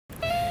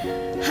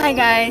Hi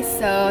guys,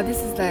 so this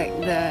is like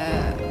the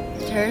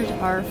third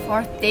or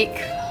fourth take.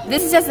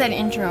 This is just an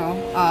intro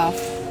of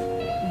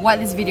what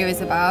this video is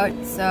about.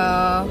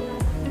 So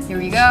here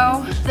we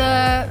go.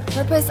 The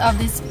purpose of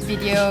this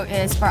video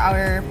is for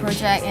our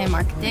project and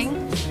marketing,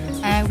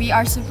 and we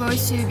are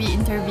supposed to be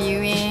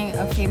interviewing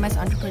a famous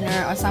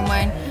entrepreneur or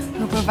someone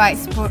who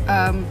provides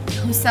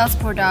who sells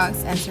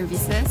products and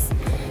services.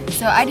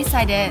 So I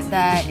decided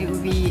that it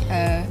would be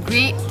a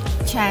great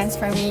chance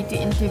for me to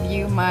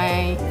interview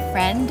my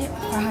friend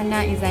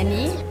Farhanah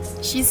Izani.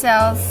 She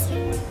sells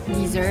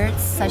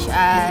desserts such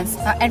as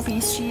and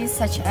pastries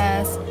such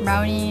as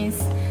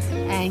brownies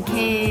and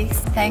cakes.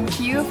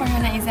 Thank you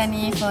Farhanah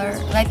Izani for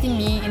letting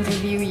me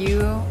interview you.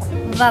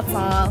 That's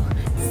all.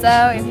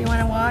 So if you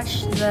want to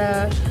watch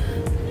the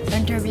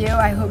interview,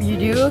 I hope you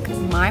do, because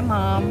my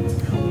mom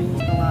helped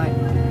me a lot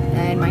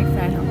and my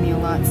friend helped me a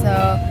lot. So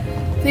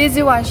please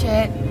do watch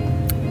it.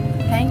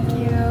 Thank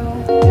you.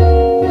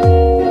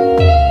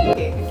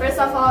 Okay, first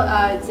of all,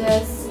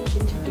 just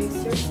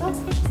introduce yourself.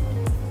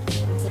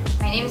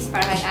 My name is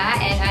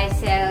Farhanah and I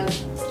sell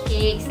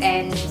cakes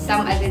and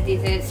some other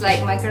desserts like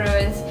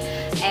macarons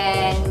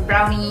and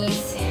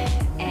brownies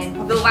and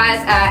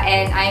pavlovas,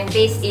 and I'm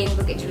based in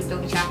Bukit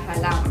Jelutong, Shah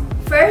Alam.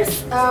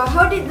 First,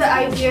 how did the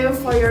idea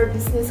for your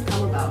business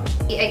come about?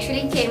 It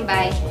actually came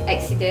by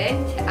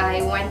accident.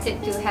 I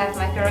wanted to have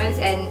macarons,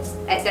 and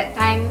at that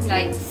time,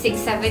 like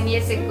 6-7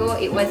 years ago,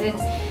 it wasn't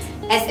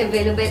as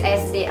available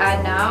as they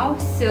are now.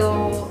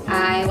 So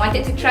I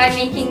wanted to try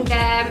making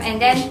them,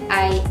 and then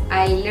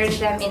I learned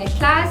them in a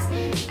class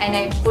and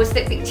I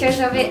posted pictures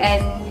of it,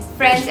 and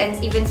friends and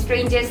even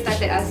strangers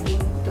started asking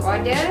to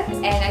order,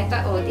 and I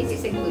thought, oh, this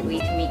is a good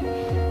way to make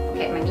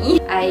pocket money.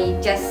 I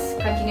just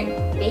continued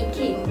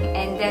baking,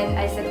 and then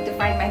I started to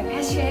find my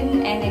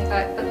passion, and I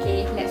thought,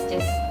 okay, let's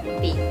just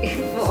bake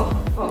for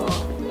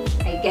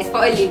I guess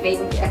for a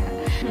living. Yeah.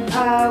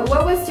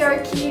 What was your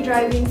key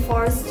driving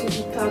force to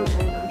become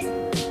an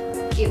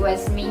entrepreneur? It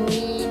was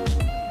mainly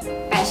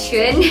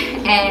passion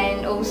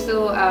and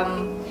also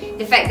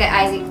the fact that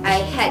I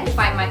had to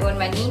find my own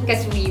money,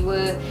 because we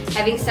were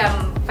having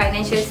some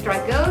financial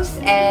struggles,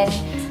 and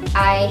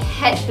I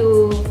had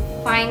to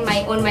find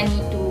my own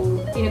money to,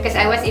 because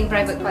I was in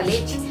private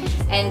college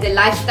and the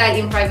lifestyle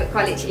in private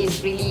college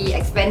is really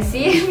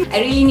expensive.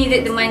 I really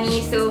needed the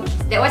money, so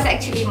that was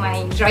actually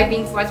my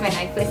driving force when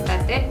I first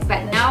started.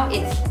 But now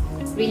it's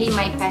really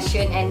my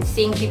passion, and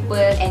seeing people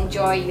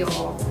enjoy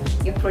your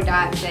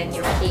products and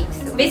your cakes.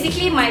 So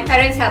basically, my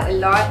parents helped a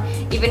lot.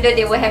 Even though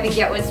they were having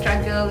their own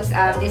struggles,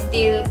 they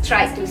still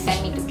tried to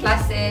send me to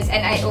classes,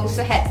 and I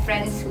also had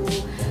friends who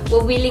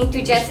were willing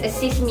to just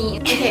assist me.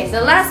 Okay,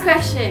 the last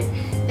question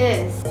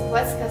is,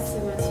 what's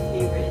customers'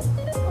 favorite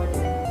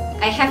order?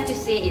 I have to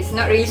say it's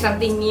not really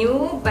something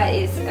new, but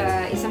it's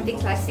something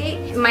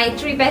classic. My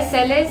 3 best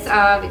sellers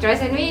are Victoria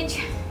sandwich,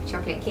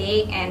 chocolate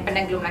cake, and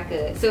pandan gulung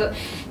Melaka. So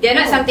they're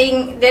not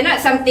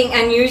something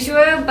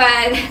unusual,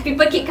 but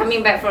people keep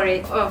coming back for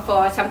it.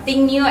 For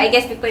something new, I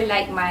guess people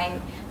like my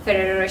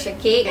Ferrero Rocher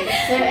cake.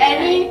 So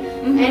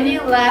any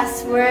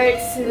last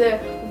words to the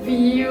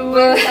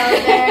viewers out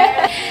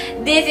there?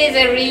 This is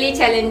a really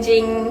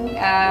challenging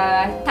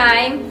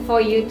time for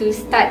you to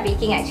start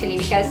baking, actually,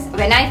 because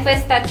when I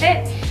first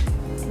started,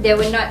 there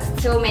were not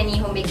so many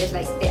home bakers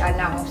like there are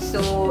now.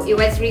 So it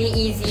was really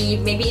easy.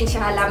 Maybe in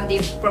Shah Alam,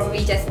 they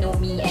probably just know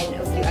me and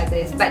a few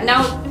others. But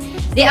now,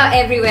 they are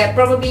everywhere.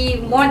 Probably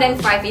more than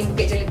 5 in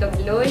Bukit Jelutong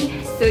alone.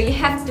 So you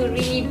have to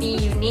really be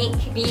unique,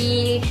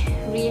 be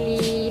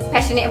really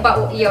passionate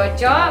about your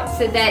job,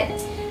 so that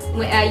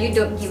you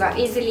don't give up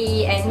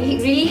easily, and you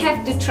really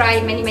have to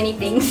try many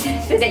things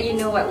so that you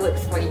know what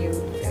works for you.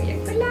 So yeah,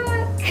 good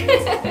luck!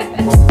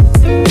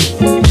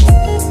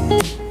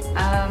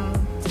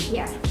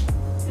 Yeah.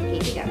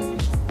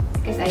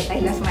 Because I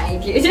lost my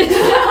idea.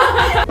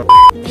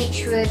 Make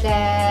sure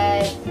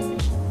that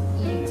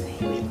you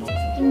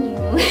something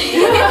new.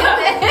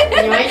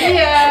 New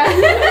idea.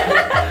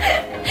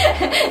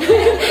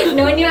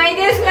 No new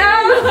ideas now.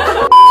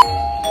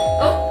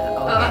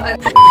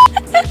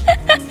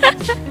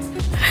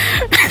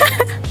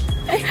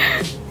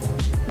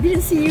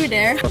 Didn't see you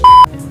there.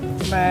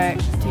 But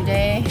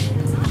today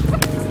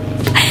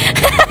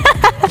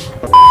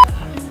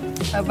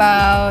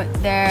about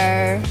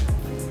their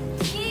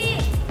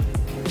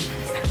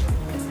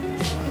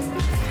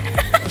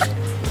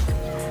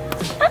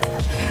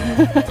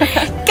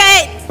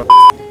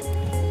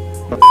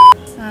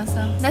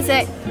so that's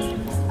it.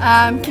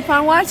 Keep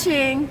on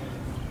watching.